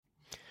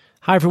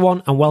Hi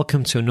everyone, and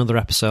welcome to another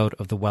episode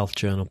of the Wealth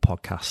Journal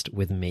podcast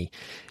with me,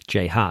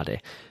 Jay Hardy.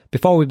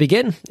 Before we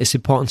begin, it's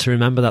important to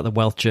remember that the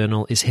Wealth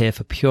Journal is here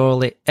for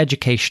purely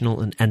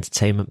educational and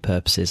entertainment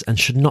purposes and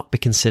should not be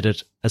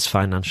considered as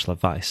financial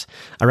advice.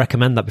 I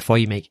recommend that before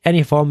you make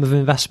any form of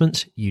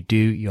investment, you do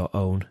your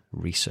own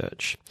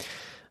research.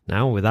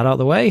 Now, with that out of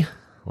the way,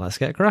 let's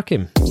get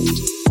cracking.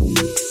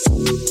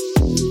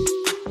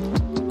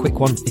 Quick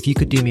one, if you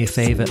could do me a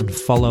favour and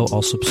follow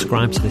or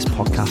subscribe to this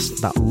podcast,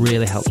 that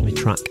really helps me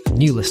track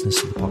new listeners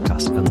to the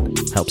podcast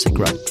and helps it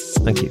grow.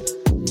 Thank you.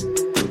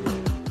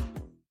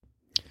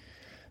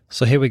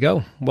 So here we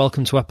go.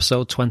 Welcome to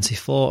episode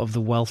 24 of the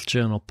Wealth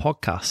Journal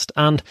podcast.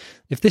 And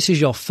if this is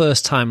your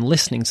first time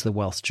listening to the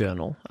Wealth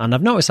Journal, and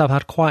I've noticed I've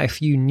had quite a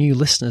few new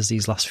listeners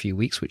these last few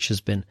weeks, which has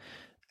been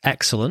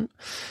excellent.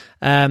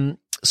 So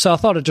I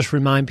thought I'd just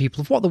remind people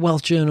of what the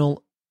Wealth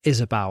Journal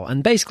is about.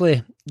 And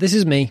basically, this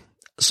is me,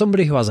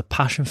 somebody who has a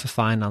passion for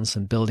finance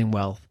and building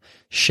wealth,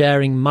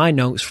 sharing my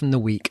notes from the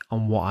week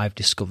on what I've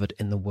discovered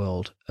in the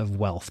world of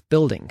wealth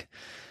building.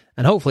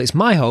 And hopefully it's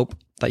my hope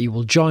that you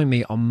will join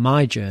me on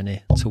my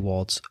journey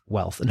towards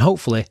wealth. And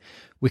hopefully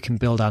we can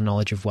build our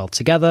knowledge of wealth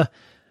together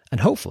and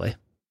hopefully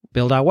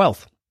build our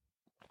wealth.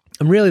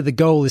 And really the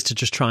goal is to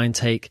just try and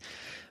take,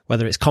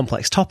 whether it's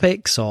complex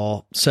topics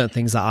or certain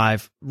things that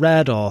I've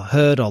read or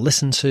heard or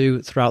listened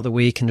to throughout the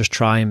week, and just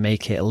try and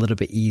make it a little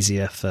bit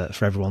easier for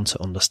everyone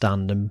to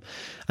understand. And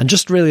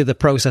just really the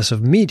process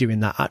of me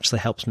doing that actually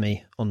helps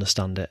me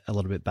understand it a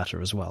little bit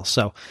better as well.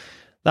 So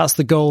that's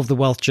the goal of the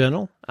Wealth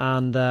Journal.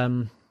 And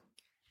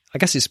I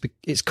guess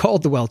it's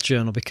called the Wealth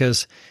Journal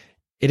because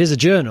it is a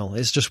journal.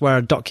 It's just where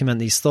I document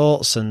these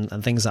thoughts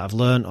and things that I've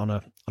learned on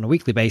a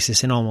weekly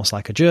basis in almost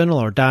like a journal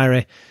or a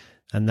diary,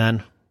 and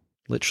then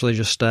literally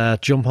just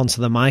jump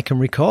onto the mic and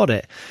record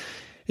it.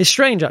 It's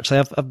strange,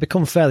 actually. I've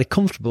become fairly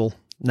comfortable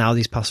now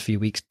these past few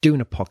weeks doing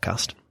a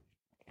podcast,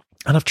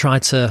 and I've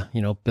tried to,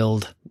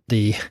 build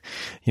the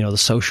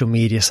social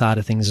media side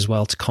of things as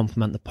well to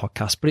complement the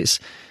podcast. But it's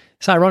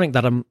ironic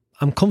that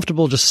I'm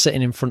comfortable just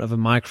sitting in front of a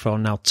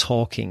microphone now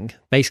talking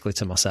basically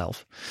to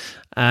myself.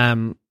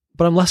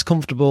 But I'm less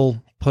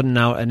comfortable putting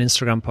out an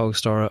Instagram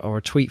post or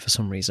a tweet for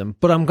some reason.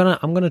 But I'm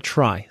gonna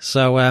try.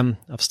 So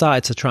I've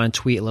started to try and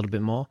tweet a little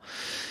bit more.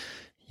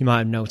 You might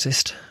have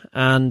noticed.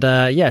 And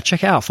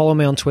check it out. Follow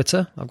me on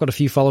Twitter. I've got a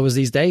few followers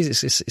these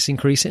days. It's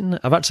increasing.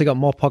 I've actually got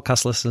more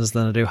podcast listeners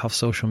than I do have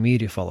social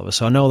media followers.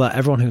 So I know that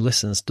everyone who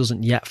listens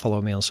doesn't yet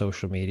follow me on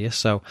social media.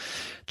 So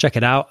check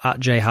it out at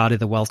Jay Hardy,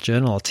 the Wealth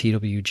Journal, or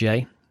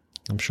TWJ.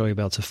 I'm sure you'll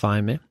be able to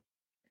find me.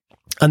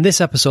 And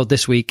this episode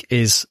this week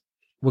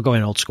we're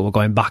going old school. We're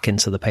going back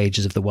into the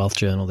pages of the Wealth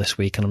Journal this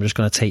week, and I'm just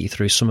going to take you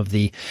through some of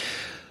the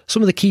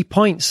key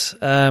points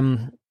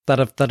that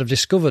I've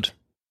discovered.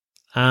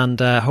 And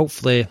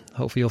hopefully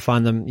you'll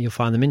find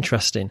them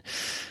interesting.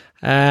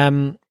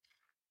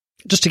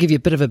 Just to give you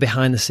a bit of a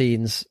behind the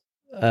scenes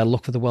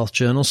look at the Wealth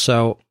Journal.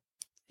 So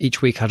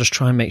each week I just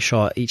try and make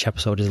sure each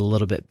episode is a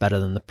little bit better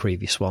than the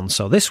previous one.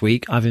 So this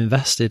week I've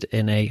invested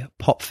in a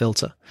pop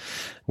filter,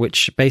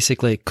 which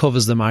basically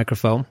covers the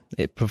microphone.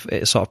 It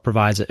sort of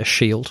provides it a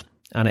shield,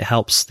 and it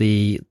helps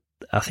I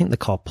think they're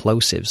called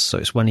plosives. So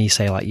it's when you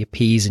say like your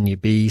P's and your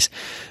B's,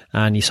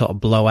 and you sort of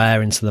blow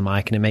air into the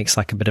mic, and it makes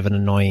like a bit of an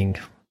annoying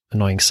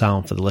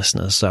sound for the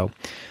listeners. So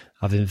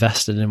I've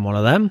invested in one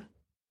of them.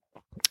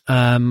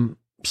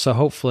 So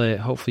hopefully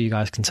you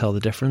guys can tell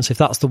the difference. If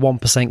that's the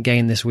 1%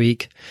 gain this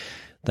week,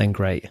 then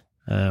great.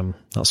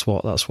 That's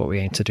what we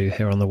aim to do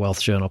here on the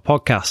Wealth Journal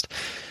podcast.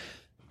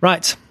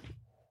 Right.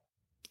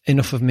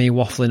 Enough of me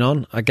waffling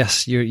on. I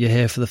guess you're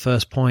here for the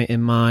first point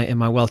in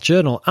my Wealth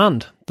Journal.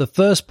 And the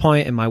first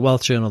point in my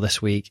Wealth Journal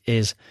this week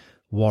is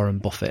Warren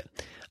Buffett.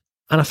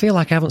 And I feel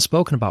like I haven't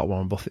spoken about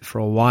Warren Buffett for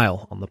a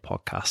while on the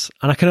podcast.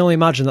 And I can only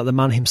imagine that the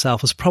man himself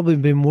has probably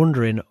been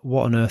wondering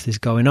what on earth is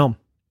going on.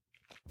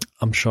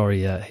 I'm sure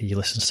he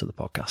listens to the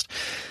podcast.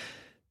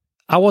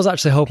 I was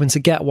actually hoping to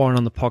get Warren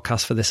on the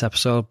podcast for this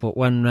episode, but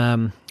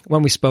when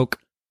we spoke,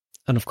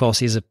 and of course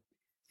he's a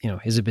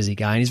busy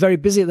guy, and he's very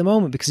busy at the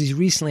moment because he's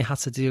recently had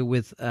to deal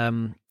with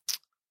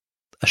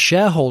a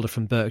shareholder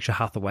from Berkshire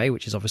Hathaway,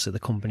 which is obviously the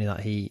company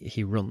that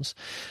he runs,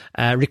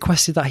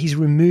 requested that he's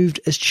removed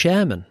as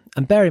chairman.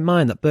 And bear in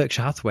mind that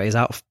Berkshire Hathaway has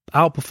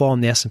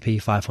outperformed the S&P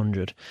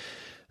 500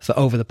 for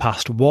over the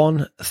past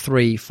 1,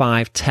 3,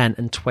 5, 10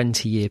 and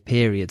 20 year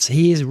periods.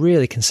 He is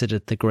really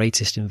considered the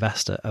greatest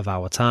investor of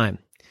our time.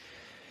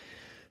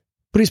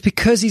 But it's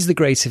because he's the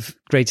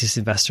greatest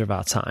investor of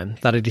our time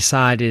that I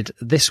decided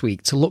this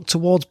week to look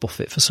towards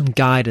Buffett for some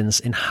guidance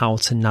in how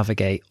to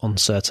navigate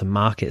uncertain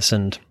markets.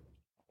 And,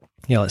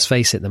 let's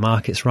face it, the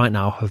markets right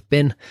now have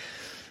been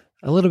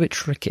a little bit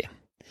tricky.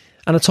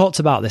 And I talked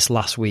about this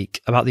last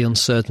week, about the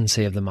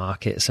uncertainty of the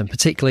markets, and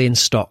particularly in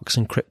stocks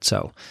and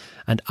crypto.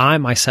 And I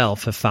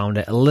myself have found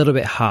it a little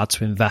bit hard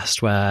to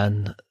invest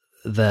when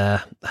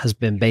there has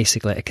been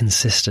basically a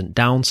consistent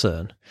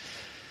downturn.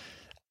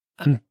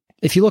 And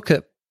if you look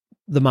at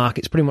the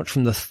markets pretty much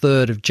from the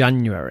 3rd of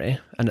January,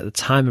 and at the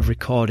time of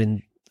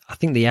recording, I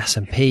think the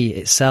S&P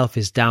itself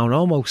is down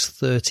almost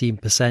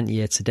 13%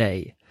 year to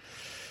date.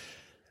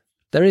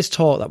 there is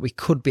talk that we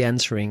could be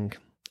entering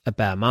a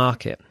bear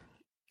market.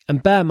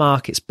 And bear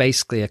markets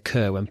basically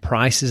occur when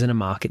prices in a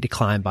market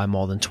decline by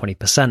more than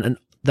 20%, and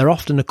they're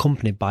often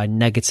accompanied by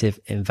negative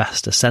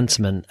investor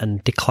sentiment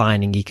and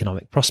declining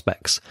economic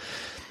prospects.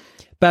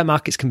 Bear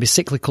markets can be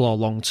cyclical or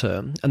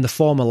long-term, and the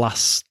former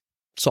lasts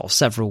sort of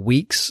several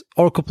weeks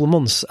or a couple of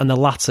months, and the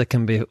latter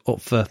can be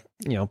up for,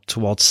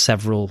 towards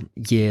several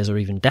years or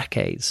even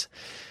decades.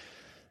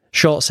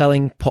 Short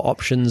selling, put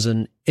options,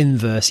 and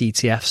inverse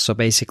ETFs, so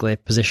basically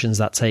positions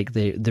that take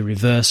the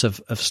reverse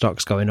of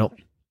stocks going up,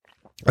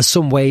 are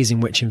some ways in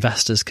which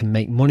investors can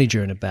make money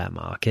during a bear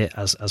market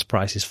as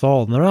prices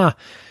fall. And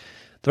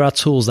there are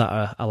tools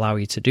that allow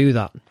you to do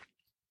that.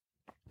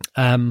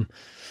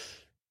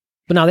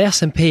 But now the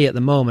S&P at the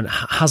moment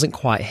hasn't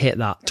quite hit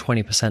that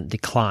 20%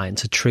 decline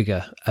to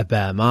trigger a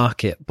bear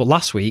market. But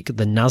last week,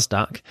 the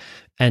Nasdaq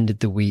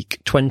ended the week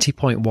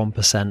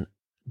 20.1%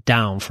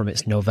 down from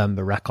its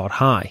November record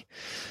high,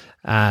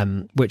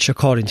 which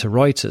according to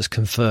Reuters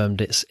confirmed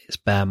its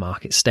bear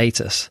market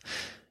status.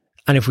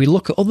 And if we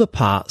look at other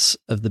parts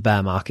of the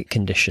bear market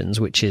conditions,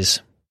 which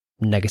is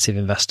negative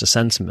investor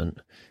sentiment,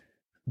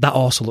 that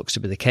also looks to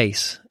be the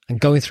case. And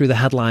going through the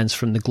headlines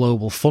from the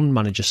Global Fund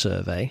Manager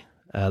survey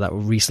that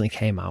recently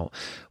came out,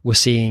 we're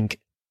seeing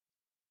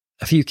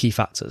a few key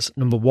factors.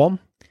 Number one,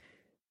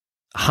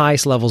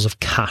 highest levels of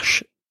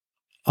cash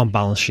on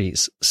balance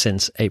sheets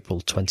since April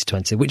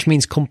 2020, which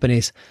means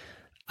companies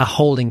are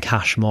holding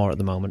cash more at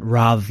the moment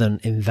rather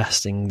than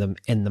investing them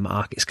in the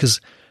markets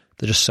because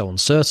they're just so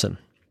uncertain.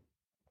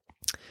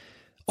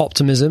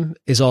 Optimism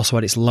is also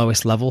at its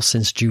lowest level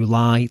since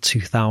July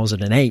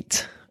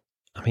 2008.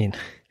 I mean,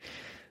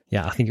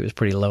 yeah, I think it was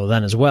pretty low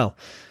then as well.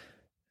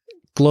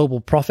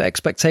 Global profit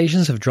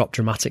expectations have dropped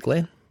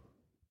dramatically.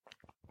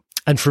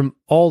 And from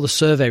all the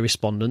survey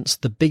respondents,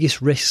 the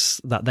biggest risks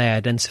that they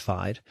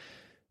identified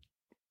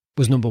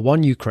was number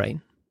one,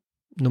 Ukraine.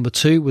 Number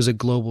two was a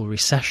global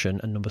recession.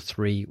 And number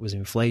three was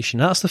inflation.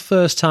 That's the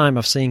first time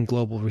I've seen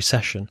global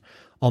recession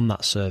on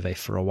that survey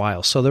for a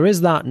while. So there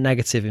is that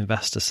negative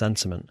investor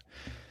sentiment.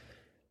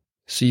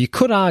 So you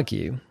could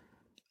argue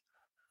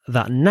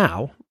that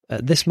now,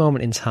 at this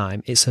moment in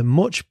time, it's a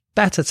much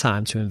better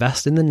time to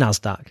invest in the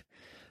Nasdaq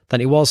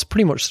than it was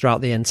pretty much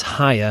throughout the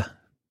entire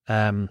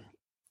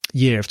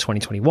year of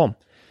 2021.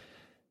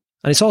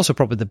 And it's also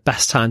probably the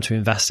best time to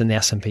invest in the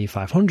S&P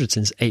 500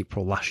 since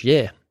April last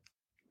year.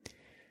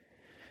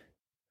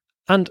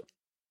 And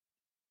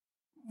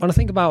when I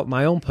think about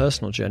my own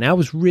personal journey, I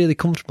was really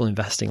comfortable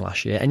investing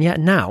last year. And yet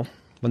now,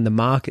 when the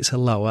markets are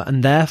lower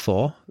and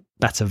therefore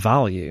better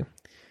value,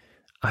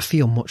 I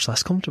feel much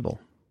less comfortable.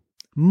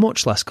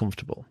 Much less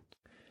comfortable.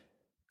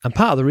 And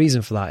part of the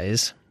reason for that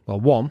is, well,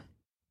 one,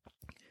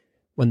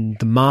 when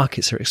the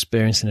markets are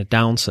experiencing a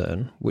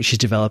downturn, which is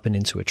developing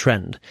into a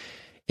trend,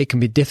 it can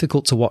be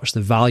difficult to watch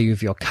the value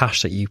of your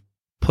cash that you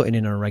put in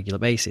on a regular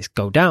basis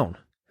go down.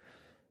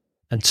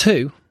 And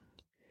two,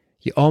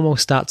 you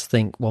almost start to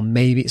think, well,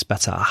 maybe it's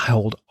better I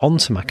hold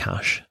onto my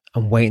cash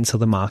and wait until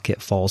the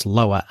market falls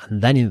lower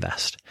and then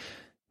invest.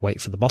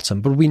 Wait for the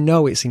bottom. But we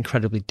know it's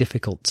incredibly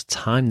difficult to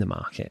time the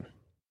market.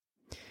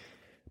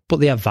 But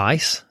the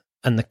advice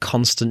and the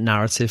constant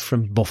narrative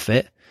from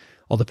Buffett,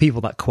 or the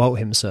people that quote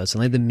him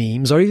certainly, the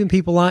memes, or even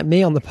people like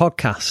me on the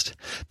podcast,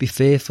 be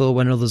fearful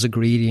when others are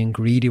greedy and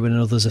greedy when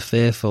others are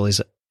fearful,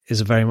 is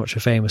very much a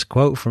famous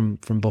quote from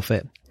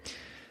Buffett.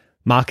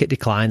 Market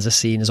declines are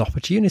seen as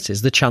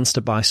opportunities, the chance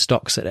to buy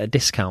stocks at a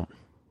discount.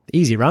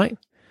 Easy, right?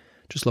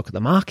 Just look at the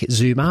market,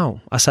 zoom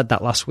out. I said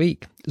that last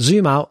week.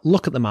 Zoom out,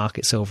 look at the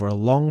markets over a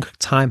long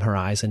time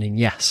horizon, and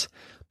yes,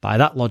 by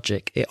that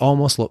logic, it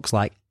almost looks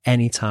like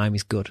any time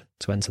is good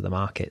to enter the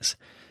markets.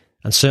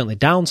 And certainly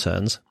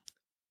downturns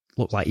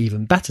look like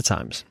even better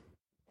times.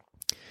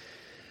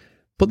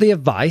 But the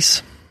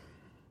advice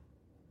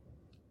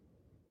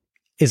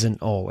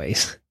isn't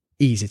always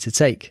easy to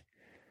take.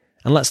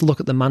 And let's look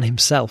at the man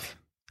himself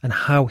and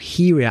how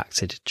he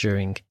reacted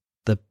during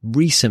the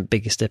recent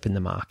biggest dip in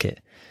the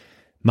market,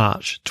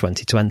 March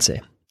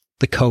 2020,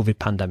 the COVID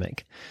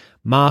pandemic.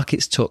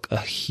 Markets took a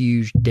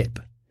huge dip,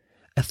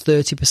 a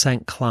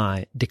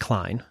 30%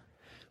 decline,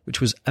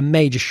 which was a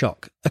major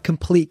shock, a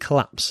complete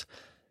collapse.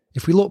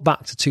 If we look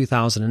back to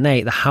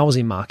 2008, the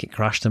housing market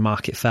crashed, the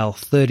market fell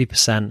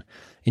 30%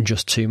 in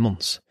just 2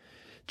 months.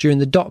 During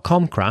the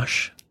dot-com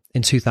crash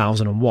in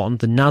 2001,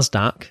 the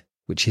Nasdaq,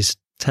 which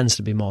tends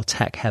to be more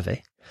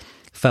tech-heavy,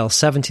 fell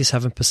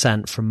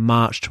 77% from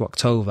March to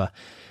October,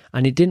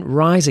 and it didn't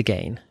rise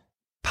again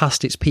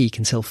past its peak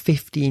until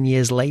 15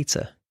 years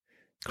later.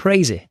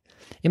 Crazy.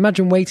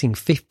 Imagine waiting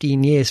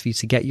 15 years for you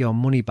to get your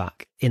money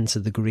back into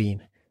the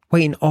green.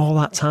 Waiting all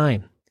that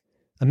time.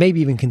 And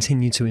maybe even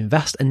continue to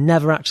invest and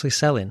never actually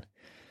selling.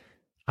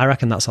 I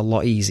reckon that's a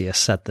lot easier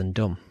said than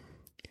done.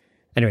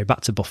 Anyway,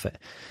 back to Buffett.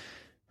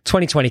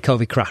 2020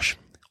 COVID crash.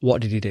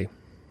 What did he do?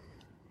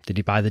 Did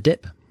he buy the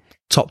dip?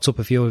 Topped up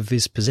a few of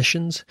his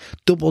positions?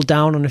 Doubled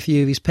down on a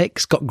few of his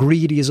picks? Got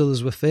greedy as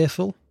others were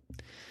fearful?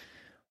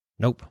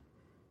 Nope.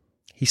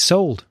 He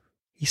sold.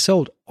 He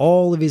sold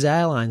all of his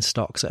airline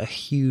stocks at a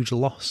huge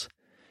loss.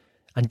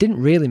 and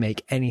didn't really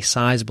make any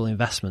sizable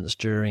investments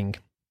during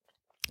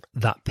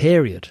that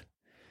period.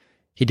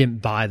 He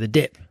didn't buy the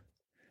dip.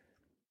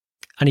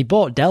 And he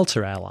bought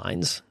Delta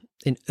Airlines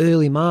in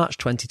early March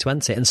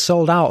 2020 and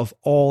sold out of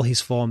all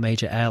his 4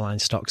 major airline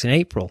stocks in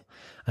April.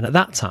 And at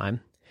that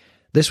time,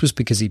 this was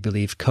because he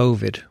believed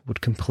COVID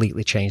would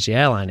completely change the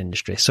airline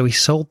industry, so he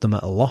sold them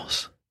at a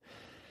loss.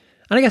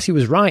 And I guess he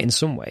was right in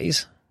some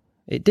ways.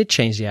 It did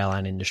change the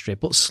airline industry,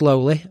 but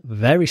slowly,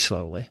 very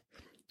slowly,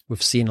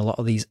 we've seen a lot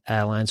of these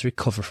airlines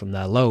recover from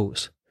their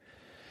lows.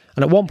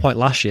 And at one point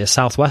last year,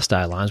 Southwest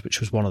Airlines, which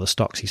was one of the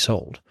stocks he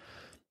sold,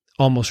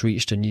 almost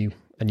reached a new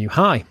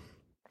high.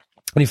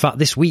 And in fact,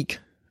 this week,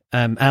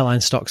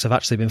 airline stocks have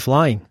actually been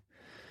flying.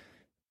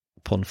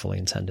 Pun fully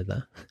intended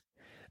there.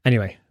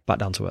 Anyway, back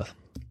down to earth.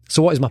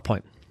 So what is my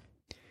point?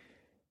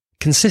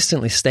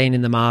 Consistently staying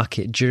in the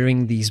market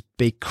during these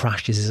big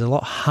crashes is a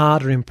lot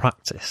harder in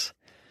practice.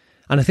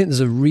 And I think there's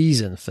a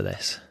reason for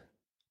this.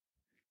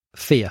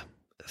 Fear.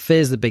 Fear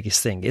is the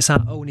biggest thing. It's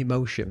our own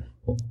emotion.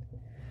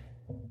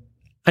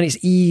 And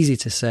it's easy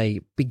to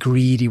say, be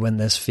greedy when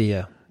there's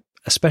fear,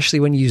 especially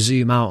when you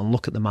zoom out and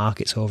look at the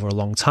markets over a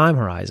long time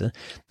horizon.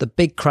 The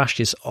big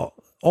crashes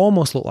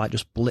almost look like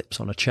just blips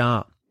on a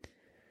chart.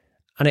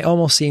 And it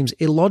almost seems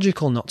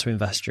illogical not to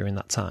invest during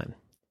that time.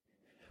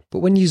 But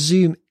when you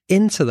zoom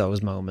into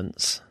those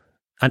moments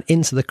and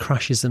into the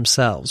crashes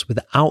themselves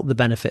without the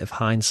benefit of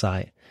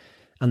hindsight,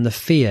 and the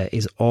fear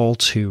is all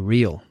too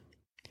real.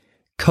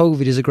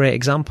 COVID is a great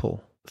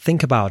example.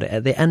 Think about it.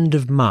 At the end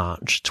of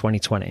March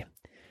 2020,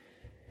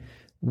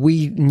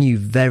 we knew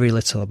very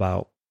little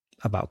about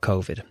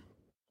COVID.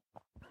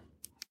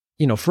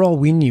 You know, for all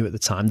we knew at the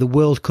time, the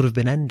world could have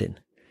been ending.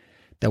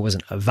 There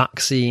wasn't a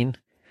vaccine,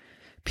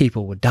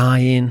 people were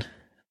dying,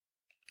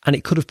 and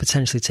it could have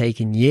potentially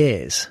taken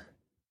years.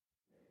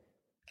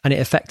 And it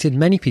affected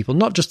many people,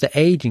 not just the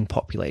aging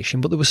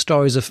population, but there were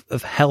stories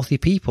of healthy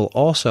people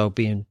also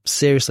being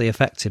seriously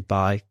affected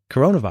by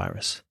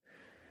coronavirus.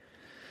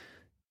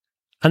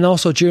 And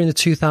also during the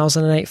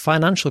 2008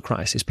 financial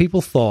crisis,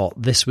 people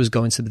thought this was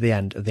going to be the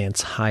end of the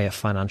entire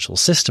financial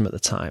system at the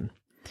time.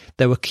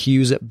 There were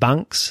queues at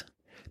banks.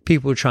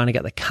 People were trying to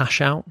get the cash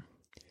out.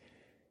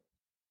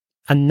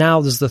 And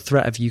now there's the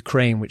threat of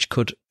Ukraine, which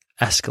could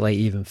escalate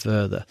even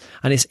further.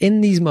 And it's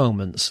in these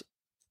moments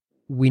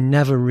we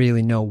never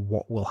really know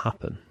what will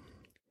happen.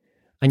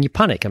 And you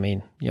panic. I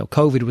mean,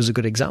 COVID was a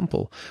good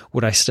example.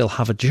 Would I still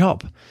have a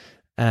job?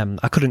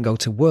 I couldn't go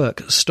to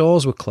work.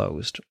 Stores were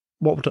closed.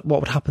 What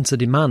would happen to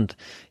demand?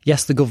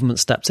 Yes, the government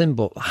stepped in,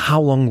 but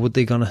how long were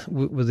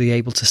they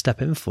able to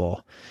step in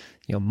for?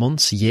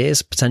 Months,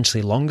 years,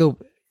 potentially longer.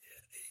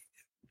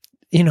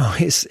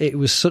 It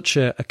was such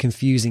a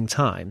confusing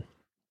time.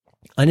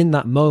 And in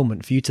that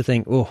moment, for you to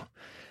think, oh,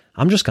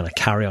 I'm just going to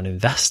carry on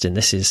investing.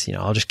 This is,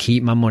 I'll just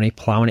keep my money,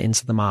 plowing it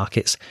into the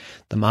markets.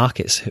 The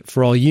markets,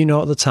 for all you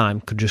know at the time,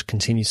 could just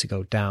continue to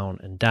go down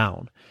and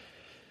down.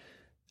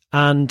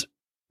 And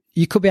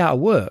you could be out of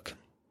work.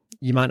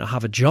 You might not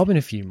have a job in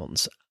a few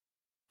months.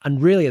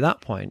 And really at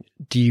that point,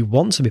 do you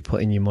want to be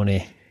putting your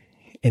money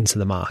into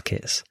the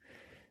markets?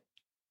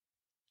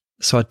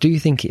 So I do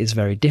think it is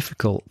very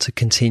difficult to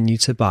continue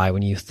to buy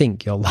when you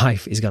think your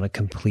life is going to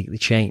completely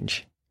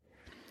change.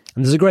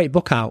 And there's a great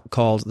book out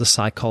called The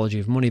Psychology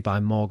of Money by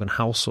Morgan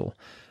Housel,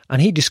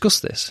 and he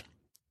discussed this.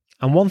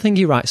 And one thing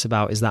he writes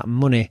about is that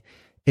money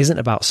isn't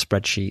about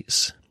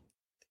spreadsheets,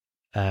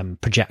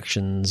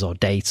 projections or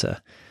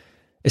data.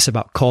 It's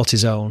about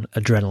cortisone,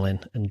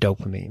 adrenaline, and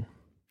dopamine.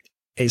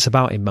 It's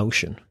about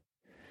emotion.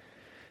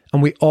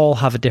 And we all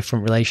have a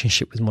different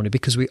relationship with money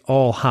because we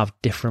all have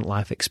different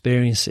life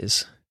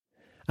experiences.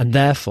 And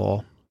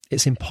therefore,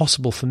 it's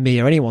impossible for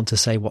me or anyone to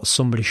say what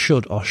somebody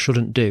should or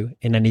shouldn't do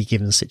in any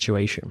given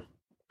situation.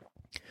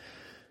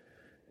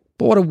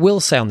 But what I will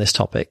say on this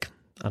topic,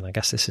 and I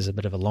guess this is a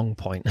bit of a long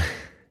point,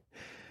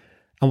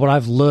 and what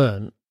I've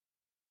learned,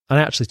 and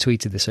I actually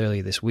tweeted this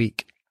earlier this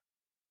week,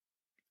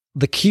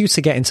 the queue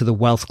to get into the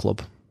wealth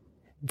club,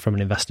 from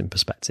an investing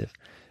perspective,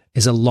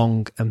 is a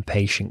long and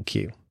patient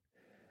queue.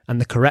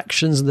 And the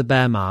corrections and the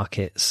bear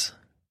markets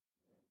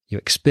you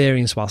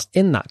experience whilst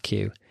in that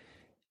queue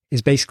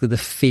is basically the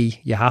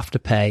fee you have to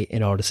pay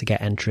in order to get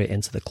entry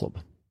into the club.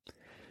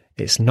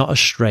 It's not a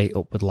straight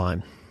upward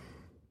line.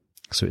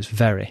 So it's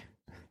very,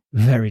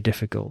 very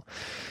difficult.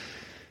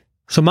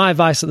 So my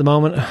advice at the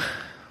moment,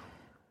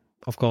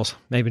 of course,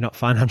 maybe not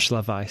financial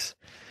advice,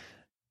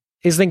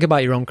 is think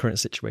about your own current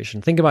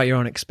situation. Think about your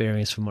own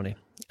experience for money.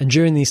 And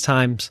during these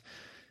times,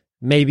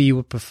 maybe you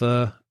would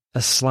prefer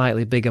a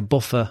slightly bigger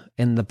buffer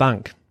in the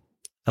bank,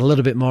 a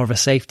little bit more of a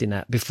safety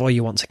net before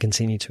you want to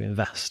continue to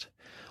invest.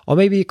 Or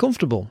maybe you're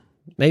comfortable.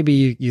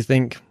 Maybe you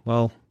think,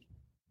 well,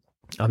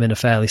 I'm in a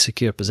fairly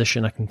secure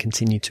position. I can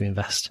continue to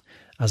invest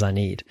as I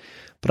need.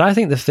 But I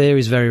think the fear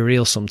is very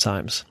real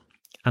sometimes.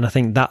 And I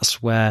think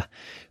that's where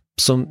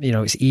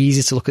it's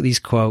easy to look at these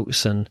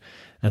quotes and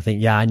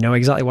think, yeah, I know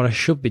exactly what I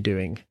should be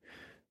doing.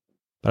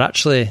 But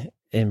actually,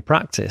 in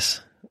practice,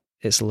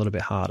 it's a little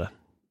bit harder.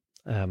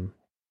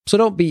 So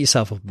don't beat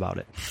yourself up about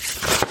it.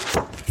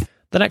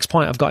 The next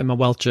point I've got in my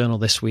wealth journal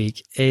this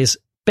week is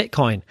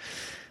Bitcoin.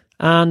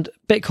 And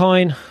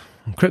Bitcoin,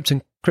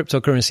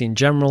 cryptocurrency in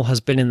general, has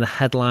been in the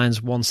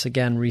headlines once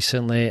again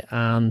recently.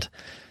 And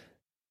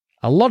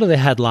a lot of the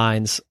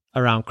headlines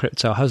around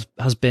crypto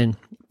has been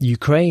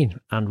Ukraine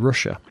and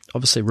Russia.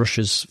 Obviously,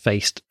 Russia's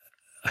faced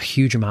a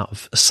huge amount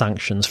of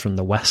sanctions from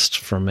the West,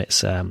 from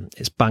its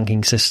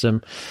banking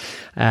system.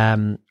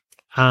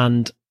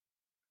 And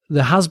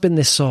there has been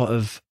this sort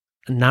of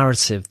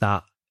narrative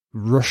that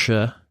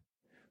Russia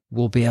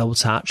will be able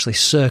to actually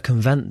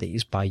circumvent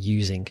these by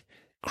using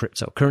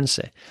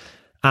cryptocurrency.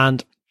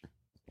 And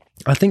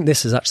I think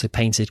this has actually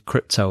painted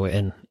crypto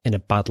in a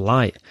bad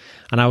light.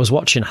 And I was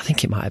watching, I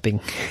think it might have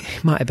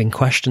been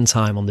Question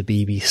Time on the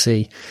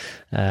BBC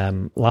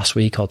last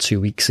week or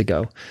 2 weeks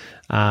ago,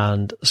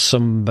 and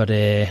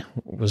somebody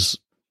was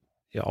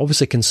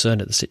obviously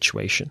concerned at the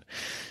situation,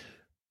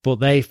 but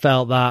they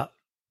felt that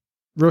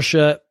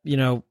Russia,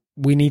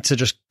 we need to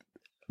just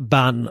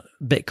ban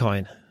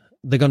Bitcoin.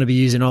 They're going to be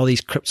using all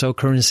these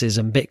cryptocurrencies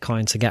and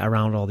Bitcoin to get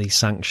around all these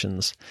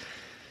sanctions.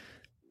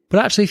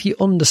 But actually, if you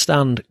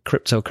understand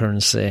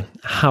cryptocurrency,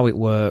 how it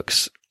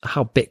works,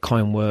 how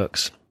Bitcoin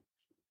works,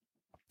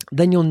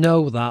 then you'll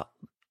know that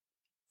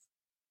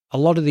a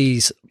lot of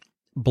these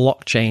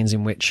blockchains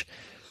in which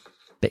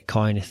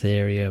Bitcoin,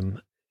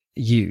 Ethereum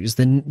use,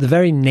 the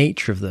very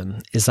nature of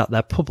them is that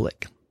they're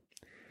public.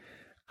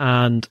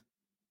 And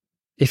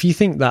if you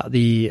think that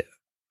the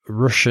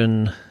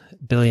Russian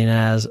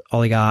billionaires,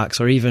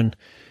 oligarchs, or even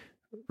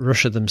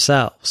Russia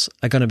themselves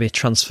are going to be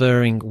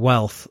transferring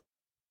wealth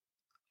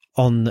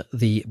on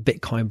the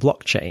Bitcoin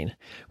blockchain,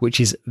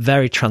 which is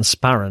very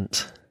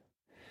transparent,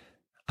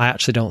 I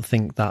actually don't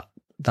think that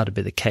that'd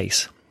be the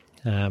case,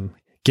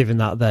 given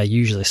that they're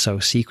usually so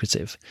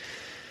secretive.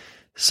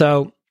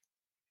 So,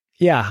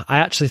 yeah, I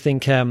actually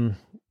think,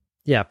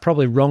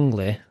 probably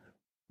wrongly,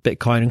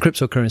 Bitcoin and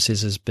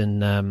cryptocurrencies has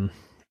been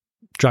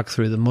dragged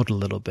through the mud a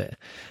little bit.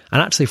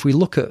 And actually, if we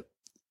look at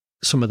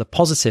some of the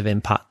positive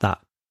impact that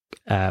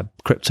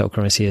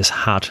cryptocurrency has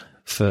had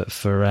for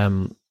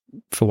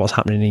what's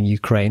happening in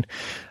Ukraine,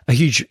 a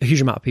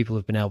huge amount of people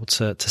have been able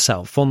to set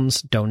up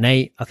funds,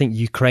 donate. I think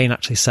Ukraine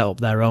actually set up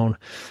their own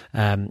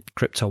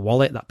crypto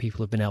wallet that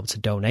people have been able to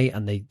donate,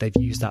 and they've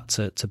used that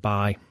to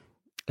buy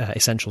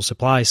essential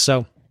supplies.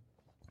 So,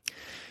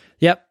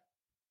 yep,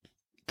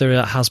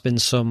 there has been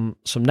some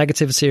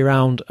negativity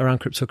around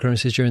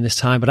cryptocurrencies during this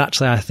time, but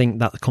actually I think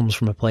that comes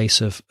from a place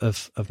of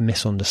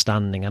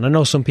misunderstanding. And I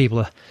know some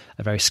people are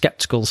very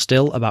skeptical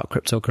still about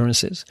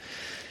cryptocurrencies,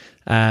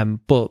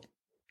 but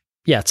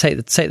yeah, take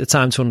the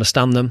time to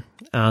understand them,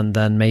 and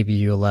then maybe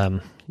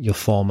you'll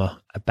form a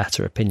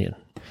better opinion.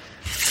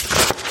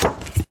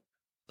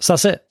 So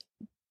that's it.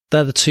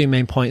 They're the two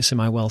main points in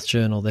my wealth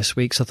journal this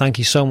week. So thank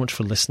you so much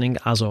for listening,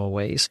 as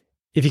always.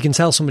 If you can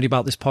tell somebody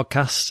about this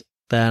podcast,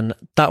 then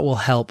that will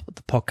help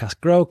the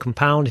podcast grow,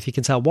 compound. If you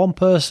can tell one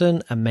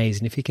person,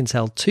 amazing. If you can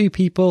tell two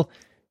people,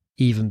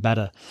 even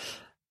better.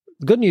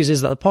 The good news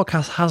is that the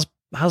podcast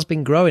has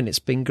been growing. It's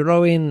been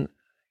growing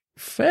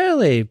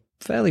fairly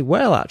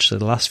well, actually.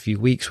 The last few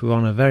weeks, we're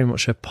on a very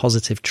much a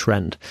positive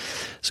trend.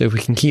 So if we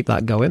can keep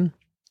that going.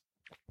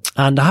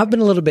 And I have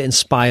been a little bit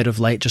inspired of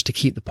late just to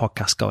keep the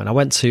podcast going. I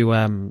went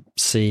to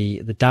see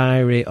The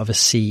Diary of a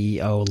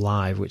CEO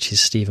live, which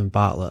is Stephen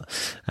Bartlett,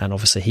 and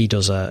obviously he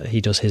does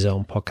his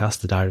own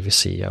podcast, The Diary of a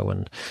CEO.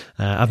 And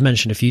I've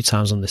mentioned a few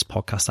times on this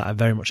podcast that I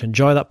very much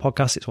enjoy that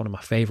podcast. It's one of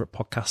my favorite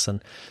podcasts,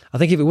 and I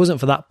think if it wasn't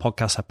for that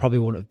podcast, I probably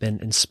wouldn't have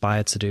been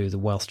inspired to do the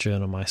Wealth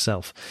Journal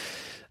myself.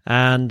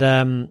 And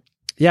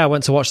I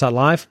went to watch that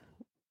live.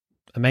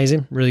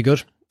 Amazing, really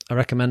good. I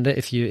recommend it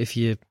if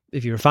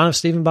you're a fan of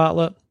Stephen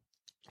Bartlett.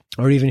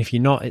 Or even if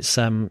you're not, it's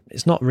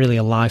not really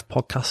a live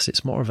podcast.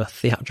 It's more of a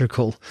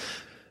theatrical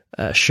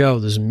show.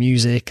 There's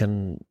music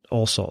and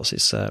all sorts.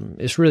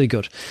 It's really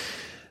good.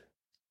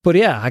 But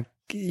yeah,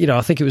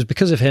 I think it was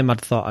because of him I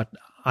thought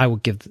I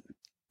would give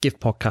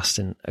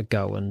podcasting a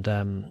go.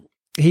 And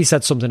he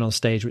said something on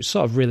stage which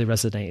sort of really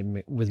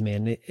resonated with me,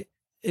 and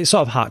it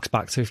sort of harks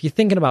back to if you're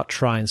thinking about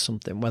trying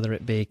something, whether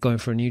it be going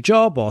for a new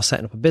job or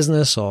setting up a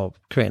business or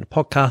creating a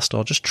podcast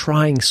or just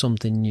trying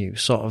something new,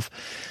 sort of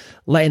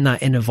letting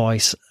that inner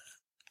voice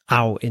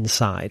out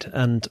inside.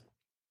 And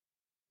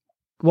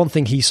one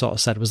thing he sort of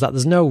said was that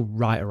there's no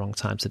right or wrong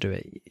time to do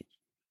it.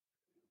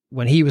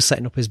 When he was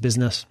setting up his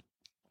business,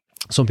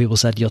 some people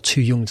said you're too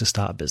young to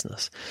start a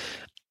business.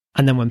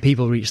 And then when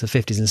people reach the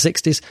 50s and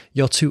 60s,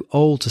 you're too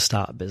old to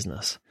start a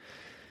business.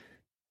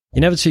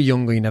 You're never too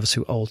young or you're never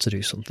too old to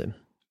do something.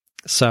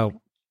 So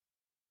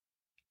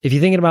if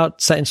you're thinking about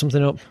setting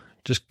something up,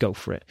 just go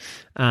for it.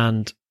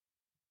 And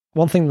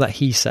one thing that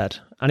he said,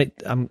 and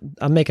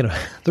I'm making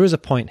there is a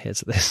point here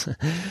to this.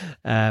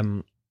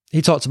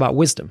 He talked about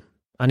wisdom,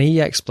 and he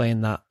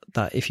explained that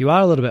if you are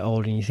a little bit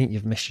older and you think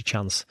you've missed your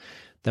chance,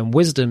 then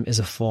wisdom is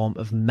a form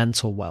of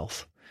mental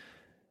wealth,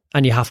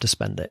 and you have to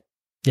spend it.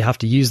 You have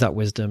to use that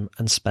wisdom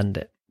and spend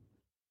it.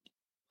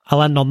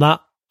 I'll end on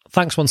that.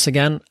 Thanks once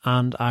again,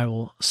 and I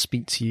will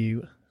speak to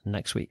you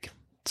next week.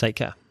 Take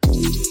care.